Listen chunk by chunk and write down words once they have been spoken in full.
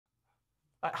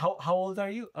How old are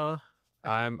you?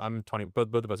 I'm 20.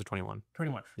 Both of us are 21.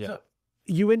 21. Yeah. So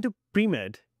you went to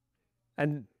pre-med,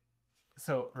 and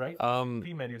so right, Um,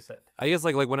 pre-med you said. I guess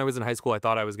like when I was in high school, I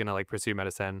thought I was gonna like pursue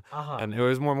medicine, and it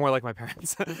was more like my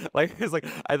parents. Like it's like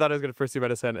I thought I was gonna pursue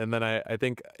medicine, and then I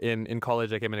think in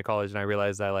college I came into college and I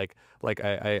realized I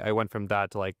I went from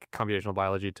that to like computational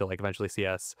biology to like eventually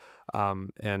CS.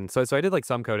 And so I did like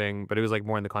some coding, but it was like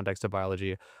more in the context of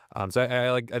biology. So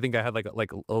I think I had like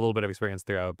a little bit of experience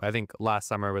throughout. But I think last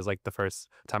summer was like the first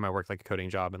time I worked like a coding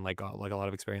job and like got like a lot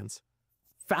of experience.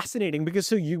 Fascinating, because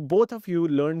so you both of you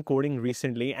learned coding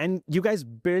recently, and you guys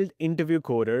built Interview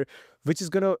Coder, which is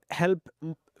going to help,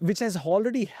 which has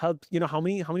already helped, how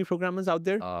many programmers out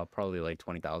there? Probably like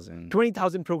 20,000.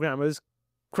 20,000 programmers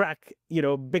crack,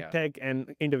 big Yeah. tech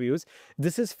and interviews.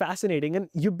 This is fascinating. And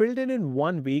you built it in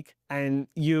 1 week, and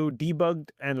you debugged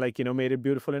and made it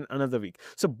beautiful in another week.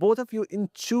 So both of you in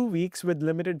 2 weeks with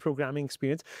limited programming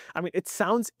experience. I mean, it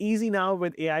sounds easy now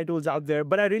with AI tools out there,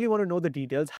 but I really want to know the details.